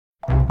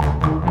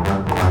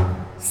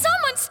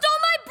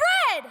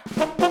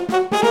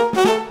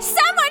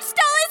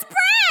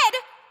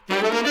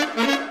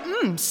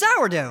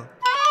sourdough.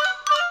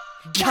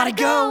 Gotta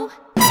go.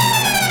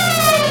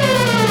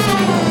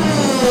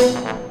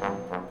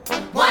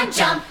 One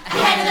jump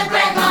ahead of the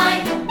bread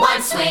line, one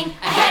swing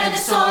ahead of the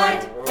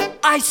sword.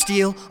 I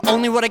steal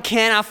only what I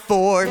can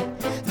afford.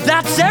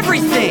 That's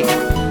everything.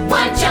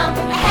 One jump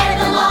ahead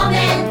of the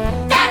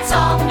lawman, that's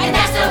all, and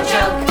that's no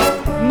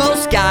joke.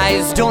 Most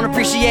guys don't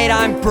appreciate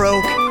I'm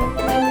broke.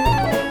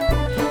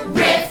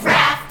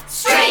 Riff-raff,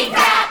 street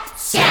rat,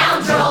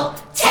 scoundrel,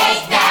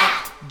 take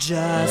that.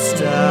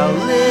 Just a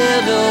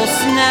little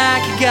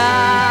snack,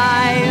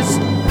 guys.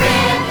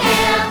 Rip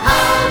him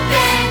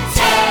open,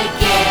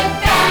 take it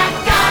back,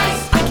 guys.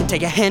 I can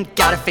take a hint,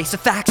 gotta face the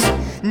facts.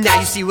 Now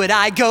you see what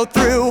I go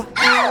through. Oh,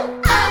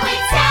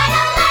 it's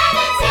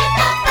Aladdin's hit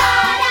the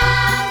bottom.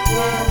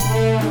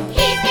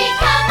 He's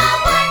become a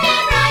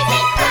one-man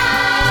rising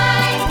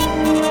crime.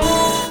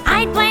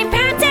 I'd blame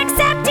parents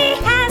except he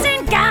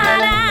hasn't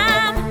got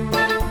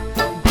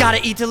 'em.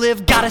 Gotta eat to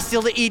live, gotta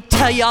steal to eat.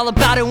 Tell you all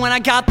about it when I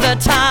got the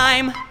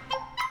time.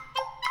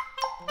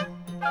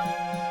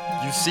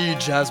 You see,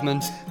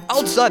 Jasmine,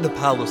 outside the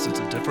palace it's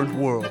a different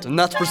world, and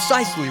that's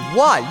precisely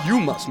why you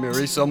must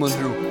marry someone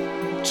who...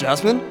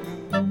 Jasmine?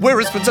 Where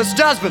is Princess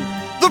Jasmine?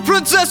 The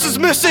princess is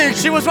missing!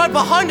 She was right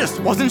behind us,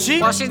 wasn't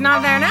she? Well, she's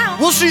not there now.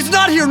 Well, she's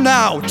not here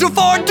now!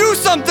 Jafar, do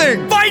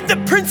something! Find the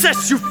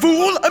princess, you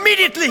fool!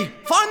 Immediately!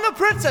 Find the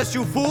princess,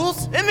 you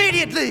fools!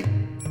 Immediately!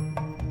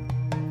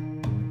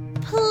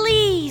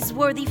 Please,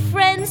 worthy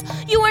friends,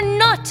 you are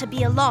not to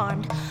be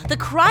alarmed. The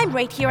crime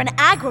rate here in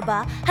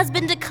Agrabah has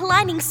been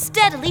declining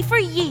steadily for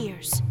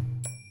years.